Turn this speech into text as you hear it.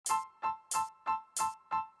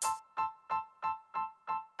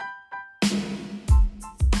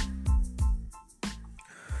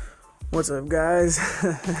What's up, guys?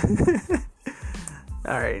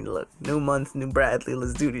 Alright, look, new month, new Bradley,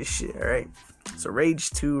 let's do this shit, alright? So Rage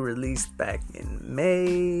 2 released back in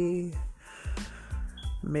May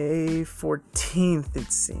 14th,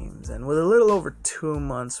 it seems, and with a little over 2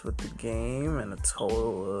 months with the game and a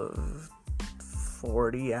total of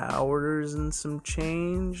 40 hours and some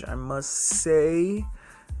change, I must say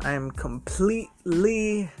I am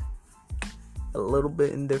completely a little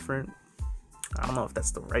bit indifferent. I don't know if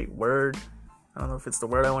that's the right word. I don't know if it's the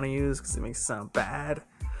word I want to use because it makes it sound bad.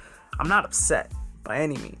 I'm not upset by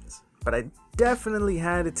any means, but I definitely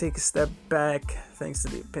had to take a step back thanks to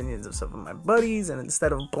the opinions of some of my buddies, and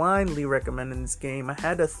instead of blindly recommending this game, I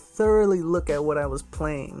had to thoroughly look at what I was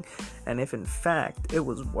playing and if in fact it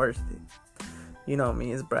was worth it. You know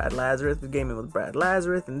me, it's Brad Lazarus, with Gaming with Brad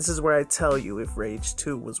Lazarus, and this is where I tell you if Rage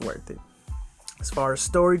 2 was worth it. As far as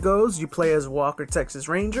story goes, you play as Walker, Texas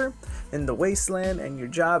Ranger in the Wasteland, and your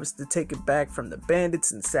job is to take it back from the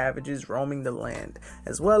bandits and savages roaming the land,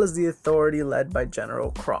 as well as the authority led by General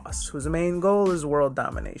Cross, whose main goal is world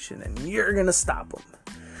domination, and you're gonna stop him.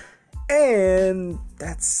 And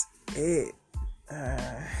that's it.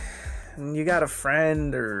 And you got a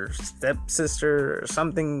friend or stepsister or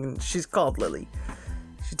something, she's called Lily.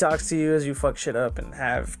 She talks to you as you fuck shit up and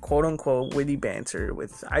have quote-unquote witty banter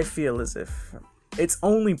with, I feel as if it's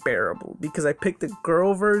only bearable because I picked the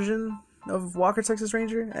girl version of Walker Texas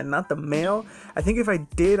Ranger and not the male. I think if I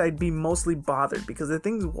did, I'd be mostly bothered because the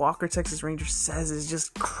things Walker Texas Ranger says is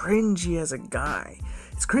just cringy as a guy.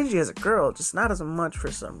 It's cringy as a girl, just not as much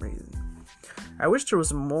for some reason. I wish there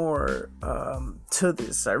was more to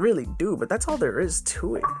this, I really do, but that's all there is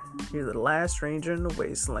to it. You're the last ranger in the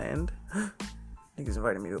Wasteland. Niggas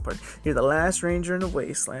invited me to a party. You're the last ranger in the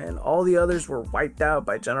Wasteland. All the others were wiped out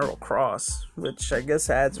by General Cross, which I guess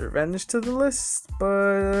adds revenge to the list,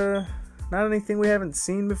 but not anything we haven't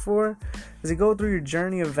seen before. As you go through your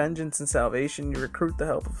journey of vengeance and salvation, you recruit the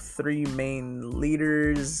help of 3 main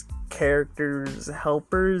leaders, characters,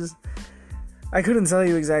 helpers. I couldn't tell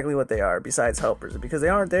you exactly what they are besides helpers, because they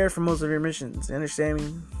aren't there for most of your missions, you understand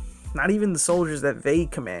me? Not even the soldiers that they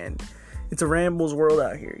command. It's a Rambles world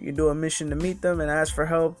out here. You do a mission to meet them and ask for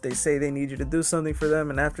help. They say they need you to do something for them,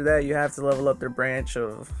 and after that you have to level up their branch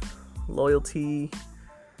of loyalty.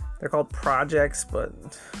 They're called projects, but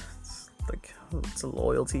it's a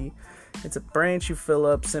loyalty. It's a branch you fill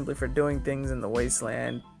up simply for doing things in the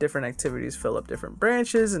Wasteland. Different activities fill up different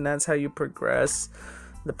branches, and that's how you progress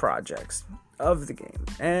the projects of the game.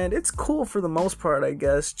 And it's cool for the most part, I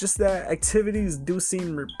guess, just that activities do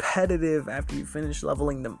seem repetitive after you finish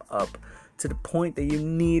leveling them up to the point that you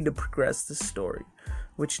need to progress the story,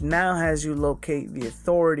 which now has you locate the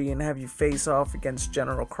authority and have you face off against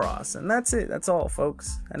General Cross. And that's it, that's all,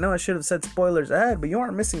 folks. I know I should have said spoilers ahead, but you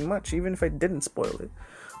aren't missing much even if I didn't spoil it.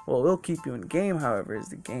 What will keep you in game, however, is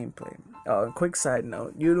the gameplay. A quick side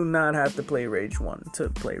note, you do not have to play Rage 1 to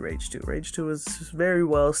play Rage 2. Rage 2 is very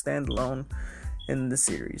well standalone in the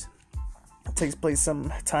series. It takes place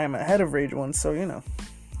some time ahead of Rage 1, so, you know,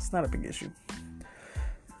 it's not a big issue.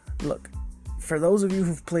 Look, for those of you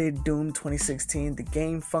who've played Doom 2016, the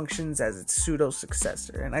game functions as its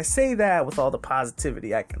pseudo-successor, and I say that with all the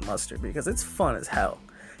positivity I can muster because it's fun as hell.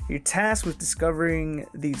 You're tasked with discovering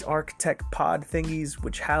these architect pod thingies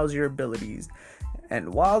which house your abilities,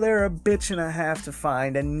 and while they're a bitch and a half to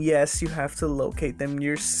find, and yes, you have to locate them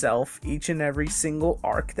yourself, each and every single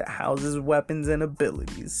arc that houses weapons and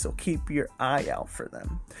abilities, so keep your eye out for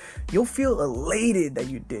them. You'll feel elated that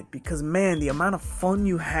you did, because man, the amount of fun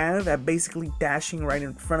you have at basically dashing right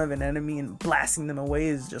in front of an enemy and blasting them away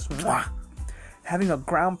is just mwah. Having a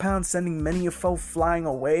ground pound sending many a foe flying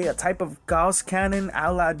away, a type of Gauss cannon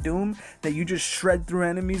a la Doom that you just shred through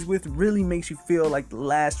enemies with, really makes you feel like the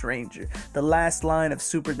last ranger, the last line of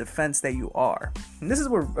super defense that you are. And this is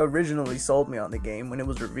what originally sold me on the game when it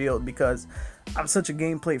was revealed, because I'm such a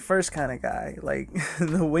gameplay first kind of guy. Like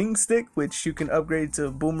the wing stick, which you can upgrade to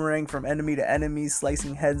boomerang from enemy to enemy,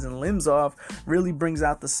 slicing heads and limbs off, really brings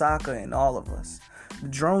out the Sokka in all of us. The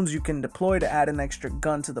drones you can deploy to add an extra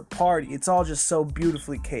gun to the party, it's all just so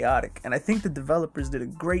beautifully chaotic, and I think the developers did a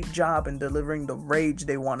great job in delivering the rage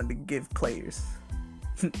they wanted to give players.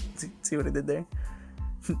 See what I did there?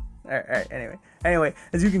 Alright, anyway,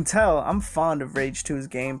 as you can tell, I'm fond of Rage 2's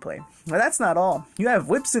gameplay. Now that's not all. You have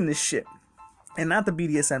whips in this shit. And not the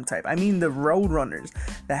BDSM type. I mean the Roadrunners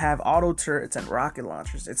that have auto turrets and rocket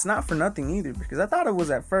launchers. It's not for nothing either, because I thought it was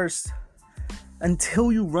at first,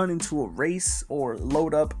 until you run into a race or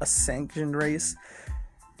load up a sanctioned race.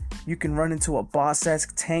 You can run into a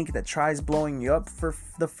boss-esque tank that tries blowing you up for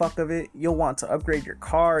the fuck of it. You'll want to upgrade your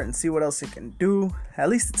car and see what else it can do. At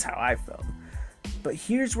least it's how I felt. But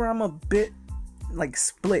here's where I'm a bit like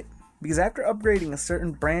split, because after upgrading a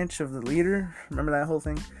certain branch of the leader, remember that whole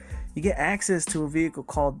thing, you get access to a vehicle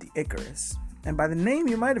called the Icarus. And by the name,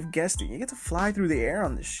 you might have guessed it, you get to fly through the air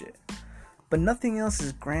on this shit. But nothing else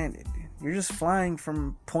is granted. You're just flying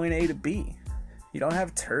from point A to B. You don't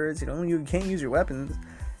have turrets, you can't use your weapons.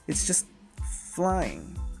 It's just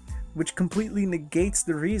flying, which completely negates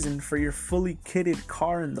the reason for your fully kitted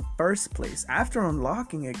car in the first place. After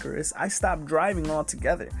unlocking Icarus, I stopped driving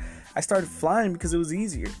altogether. I started flying because it was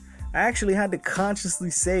easier. I actually had to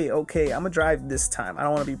consciously say, okay, I'm gonna drive this time. I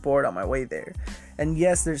don't want to be bored on my way there. And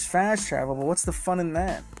yes, there's fast travel, but what's the fun in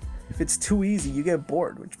that? If it's too easy, you get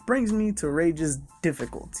bored, which brings me to Rage's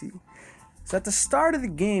difficulty. So at the start of the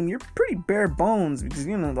game, you're pretty bare bones because,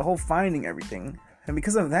 the whole finding everything. And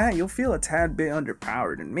because of that, you'll feel a tad bit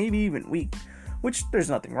underpowered and maybe even weak, which there's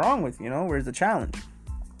nothing wrong with, where's the challenge?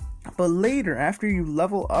 But later, after you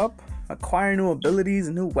level up, acquire new abilities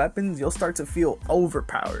and new weapons, you'll start to feel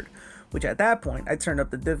overpowered, which at that point, I turned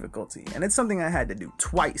up the difficulty. And it's something I had to do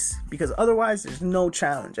twice, because otherwise there's no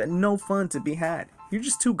challenge and no fun to be had. You're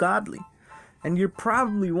just too godly. And you're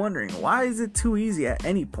probably wondering, why is it too easy at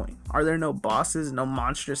any point? Are there no bosses, no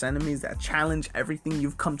monstrous enemies that challenge everything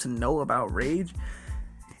you've come to know about Rage?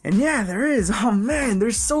 And yeah, there is. Oh man,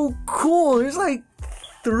 they're so cool. There's like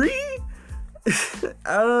 3?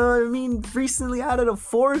 Recently added a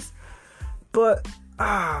 4th. But,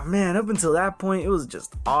 man, up until that point, it was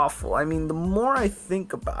just awful. The more I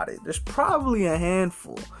think about it, there's probably a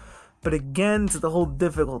handful. But again, to the whole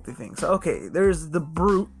difficulty thing. So, okay, there's the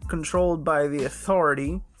Brute, controlled by the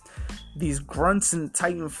Authority. These Grunts and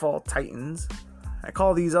Titanfall Titans. I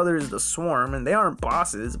call these others the Swarm, and they aren't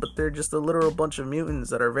bosses, but they're just a literal bunch of mutants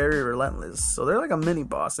that are very relentless. So they're like a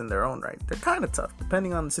mini-boss in their own right. They're kind of tough,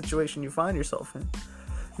 depending on the situation you find yourself in.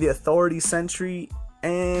 The Authority Sentry,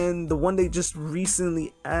 and the one they just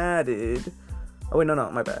recently added... Oh, wait, no,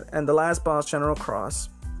 my bad. And the last boss, General Cross.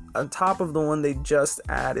 On top of the one they just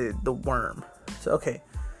added, the Worm. So, okay,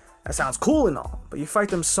 that sounds cool and all, but you fight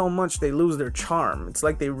them so much they lose their charm. It's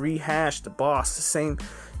like they rehashed the boss the same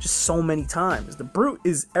just so many times. The Brute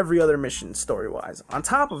is every other mission story-wise. On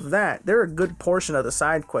top of that, there are a good portion of the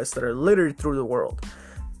side quests that are littered through the world.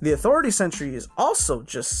 The Authority Sentry is also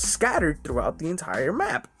just scattered throughout the entire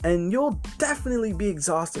map, and you'll definitely be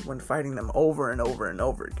exhausted when fighting them over and over and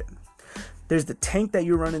over again. There's the tank that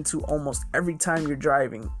you run into almost every time you're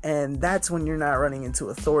driving, and that's when you're not running into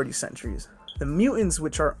Authority Sentries. The mutants,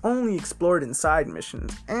 which are only explored in side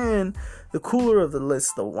missions, and the cooler of the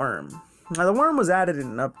list, the Worm. Now, the Worm was added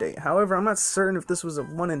in an update. However, I'm not certain if this was a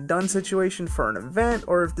one and done situation for an event,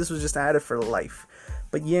 or if this was just added for life.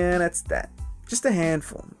 But yeah, that's that. Just a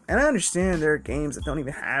handful. And I understand there are games that don't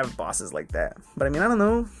even have bosses like that. But I don't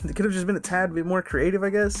know. They could have just been a tad bit more creative, I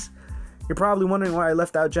guess. You're probably wondering why I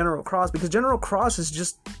left out General Cross, because General Cross is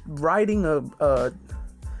just riding a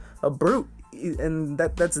Brute, and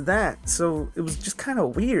that's that. So it was just kind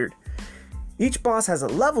of weird. Each boss has a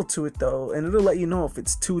level to it though, and it'll let you know if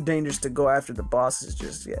it's too dangerous to go after the bosses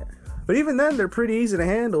just yet. But even then, they're pretty easy to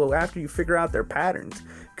handle after you figure out their patterns,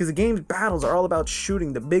 because the game's battles are all about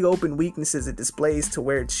shooting the big open weaknesses it displays to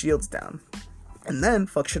wear its shields down. And then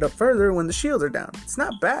fuck shit up further when the shields are down. It's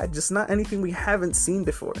not bad, just not anything we haven't seen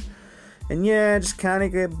before. And yeah, just kind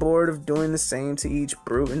of get bored of doing the same to each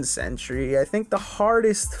Brute and Sentry. I think the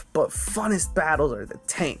hardest but funnest battles are the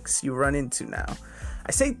tanks you run into now.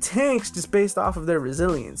 I say tanks just based off of their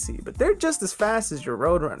resiliency, but they're just as fast as your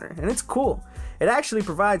Roadrunner, and it's cool. It actually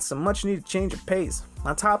provides some much needed change of pace.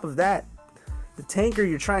 On top of that, the tanker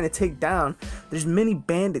you're trying to take down, there's many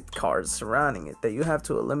bandit cars surrounding it that you have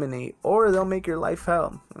to eliminate, or they'll make your life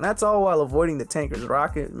hell. And that's all while avoiding the tanker's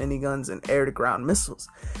rocket, miniguns, and air-to-ground missiles.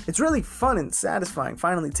 It's really fun and satisfying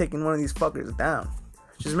finally taking one of these fuckers down.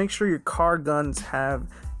 Just make sure your car guns have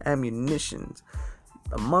ammunition.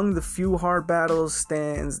 Among the few hard battles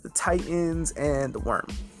stands the Titans and the Worm.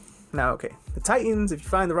 Now, okay, the Titans, if you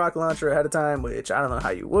find the rocket launcher ahead of time, which I don't know how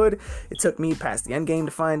you would, it took me past the end game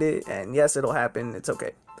to find it, and yes, it'll happen, it's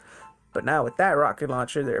okay. But now with that rocket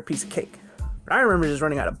launcher, they're a piece of cake. But I remember just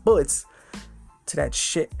running out of bullets to that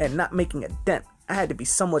shit and not making a dent. I had to be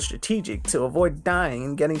somewhat strategic to avoid dying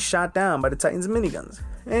and getting shot down by the Titan's miniguns.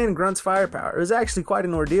 And Grunt's firepower. It was actually quite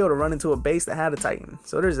an ordeal to run into a base that had a Titan,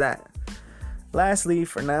 so there's that. Lastly,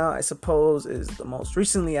 for now, I suppose, is the most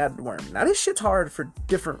recently added Worm. Now, this shit's hard for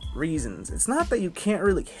different reasons. It's not that you can't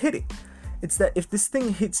really hit it. It's that if this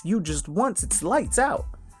thing hits you just once, it's lights out.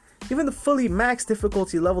 Even the fully max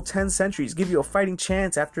difficulty level 10 sentries give you a fighting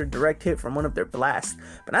chance after a direct hit from one of their blasts.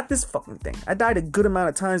 But not this fucking thing. I died a good amount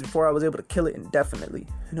of times before I was able to kill it indefinitely.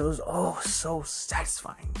 And it was oh so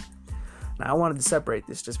satisfying. Now, I wanted to separate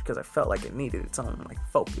this just because I felt like it needed its own like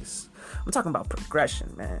focus. I'm talking about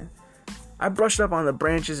progression, man. I brushed up on the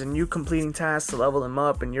branches and you completing tasks to level them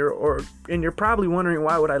up, and you're probably wondering,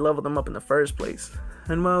 why would I level them up in the first place?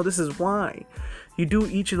 And well, this is why. You do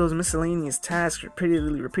each of those miscellaneous tasks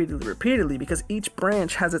repeatedly, because each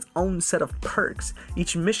branch has its own set of perks.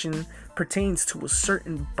 Each mission pertains to a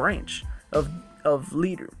certain branch of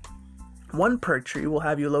leader. One perk tree will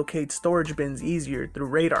have you locate storage bins easier through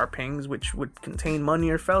radar pings, which would contain money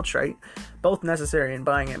or Feltrite, both necessary in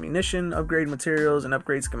buying ammunition, upgrade materials, and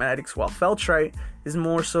upgrade schematics, while Feltrite is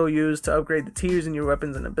more so used to upgrade the tiers in your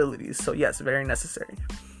weapons and abilities, so yes, very necessary.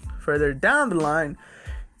 Further down the line,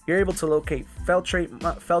 you're able to locate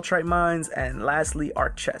Feltrite mines, and lastly,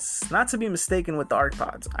 arc chests. Not to be mistaken with the arc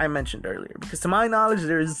pods I mentioned earlier, because to my knowledge,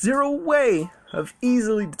 there is zero way of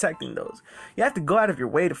easily detecting those. You have to go out of your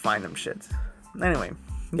way to find them shits. Anyway,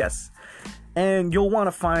 yes. And you'll want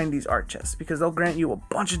to find these arc chests, because they'll grant you a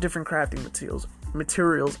bunch of different crafting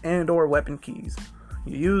materials and or weapon keys.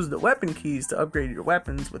 You use the weapon keys to upgrade your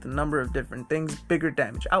weapons with a number of different things: bigger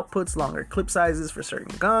damage outputs, longer clip sizes for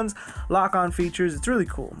certain guns, lock-on features. It's really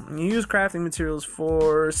cool. You use crafting materials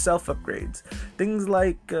for self-upgrades. Things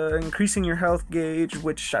like increasing your health gauge,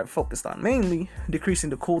 which I've focused on mainly, decreasing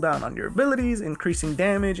the cooldown on your abilities, increasing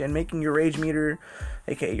damage, and making your rage meter,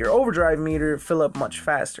 aka your overdrive meter, fill up much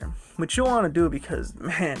faster. Which you'll want to do because,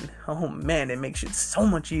 oh man, it makes it so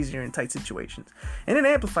much easier in tight situations. And it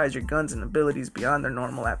amplifies your guns and abilities beyond their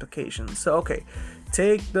normal applications. So okay,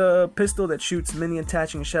 take the pistol that shoots mini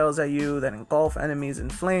attaching shells at you that engulf enemies in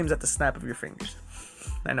flames at the snap of your fingers.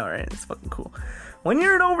 I know, right? It's fucking cool. When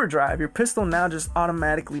you're in overdrive, your pistol now just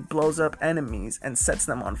automatically blows up enemies and sets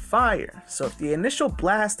them on fire. So if the initial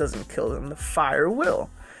blast doesn't kill them, the fire will.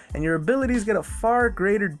 And your abilities get a far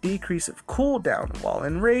greater decrease of cooldown while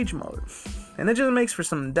in rage mode. And it just makes for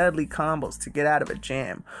some deadly combos to get out of a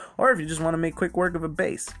jam, or if you just want to make quick work of a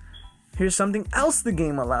base. Here's something else the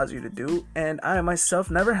game allows you to do, and I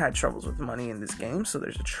myself never had troubles with money in this game, so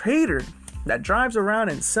there's a trader that drives around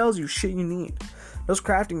and sells you shit you need. Those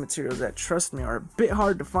crafting materials that, trust me, are a bit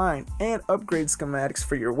hard to find, and upgrade schematics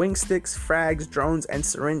for your wing sticks, frags, drones, and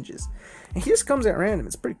syringes. And he just comes at random.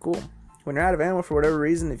 It's pretty cool. When you're out of ammo for whatever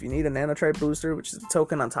reason, if you need a nanotrite booster, which is a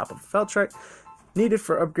token on top of a Feltrite, needed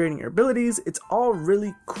for upgrading your abilities, it's all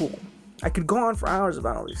really cool. I could go on for hours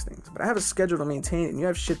about all these things, but I have a schedule to maintain and you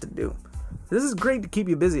have shit to do. This is great to keep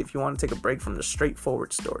you busy if you want to take a break from the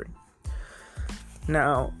straightforward story.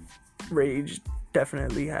 Now, Rage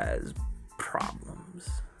definitely has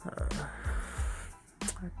problems.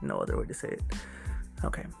 No other way to say it.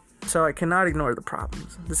 Okay, so I cannot ignore the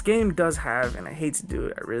problems. This game does have, and I hate to do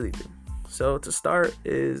it, I really do. So to start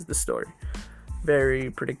is the story. Very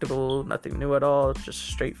predictable, nothing new at all, just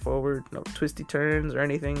straightforward, no twisty turns or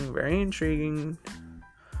anything. Very intriguing.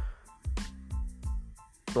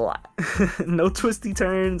 Blah. No twisty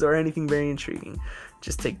turns or anything very intriguing.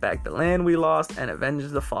 Just take back the land we lost and avenge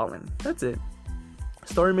the fallen. That's it.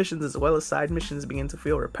 Story missions as well as side missions begin to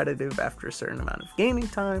feel repetitive after a certain amount of gaming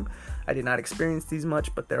time. I did not experience these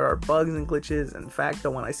much, but there are bugs and glitches. In fact, the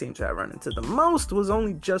one I seem to have run into the most was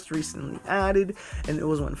only just recently added, and it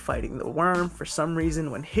was when fighting the worm. For some reason,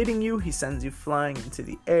 when hitting you, he sends you flying into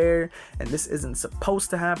the air, and this isn't supposed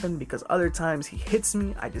to happen because other times he hits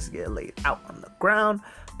me, I just get laid out on the ground,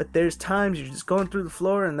 but there's times you're just going through the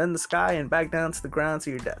floor and then the sky and back down to the ground to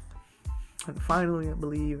your death. And finally, I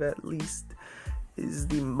believe at least, is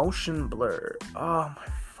the motion blur. Oh my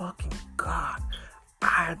fucking god.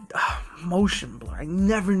 Motion blur. I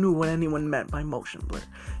never knew what anyone meant by motion blur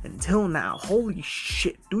until now. Holy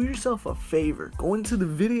shit. Do yourself a favor. Go into the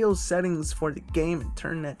video settings for the game and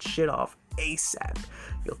turn that shit off ASAP.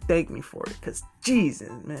 You'll thank me for it, because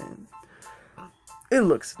Jesus, man. It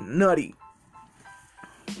looks nutty.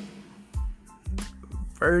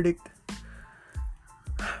 Verdict.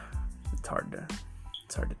 It's hard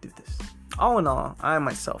to do this. All in all, I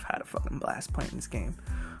myself had a fucking blast playing this game.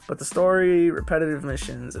 But the story, repetitive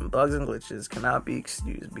missions, and bugs and glitches cannot be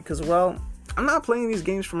excused because, well, I'm not playing these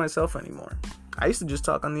games for myself anymore. I used to just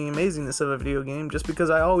talk on the amazingness of a video game just because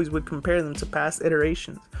I always would compare them to past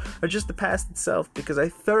iterations, or just the past itself, because I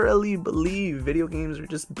thoroughly believe video games are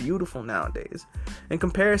just beautiful nowadays in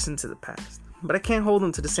comparison to the past. But I can't hold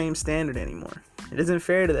them to the same standard anymore. It isn't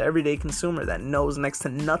fair to the everyday consumer that knows next to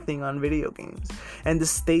nothing on video games and the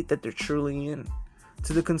state that they're truly in.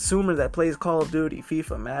 To the consumer that plays Call of Duty,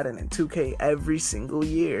 FIFA, Madden, and 2K every single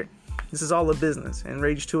year. This is all a business, and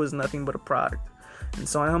Rage 2 is nothing but a product. And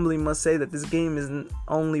so I humbly must say that this game isn't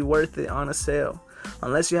only worth it on a sale.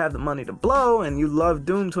 Unless you have the money to blow and you love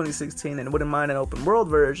Doom 2016 and wouldn't mind an open world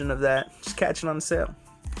version of that, just catch it on sale.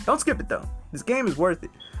 Don't skip it though. This game is worth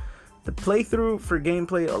it. The playthrough for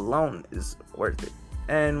gameplay alone is worth it.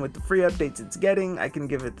 And with the free updates it's getting, I can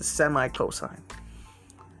give it the semi-cosign.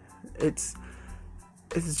 It's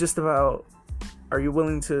just about, are you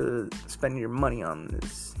willing to spend your money on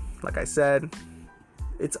this? Like I said,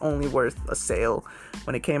 it's only worth a sale.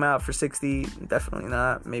 When it came out for $60, definitely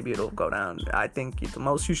not. Maybe it'll go down. I think the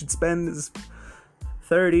most you should spend is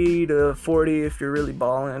 $30 to $40 if you're really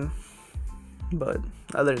balling. But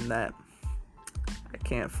other than that, I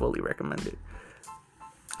can't fully recommend it.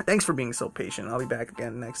 Thanks for being so patient. I'll be back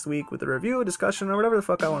again next week with a review, a discussion, or whatever the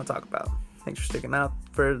fuck I want to talk about. Thanks for sticking out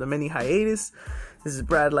for the mini hiatus. This is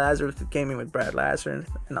Brad Lazarus with Gaming with Brad Lazarus,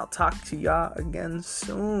 and I'll talk to y'all again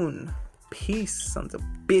soon. Peace, sons of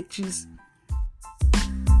bitches.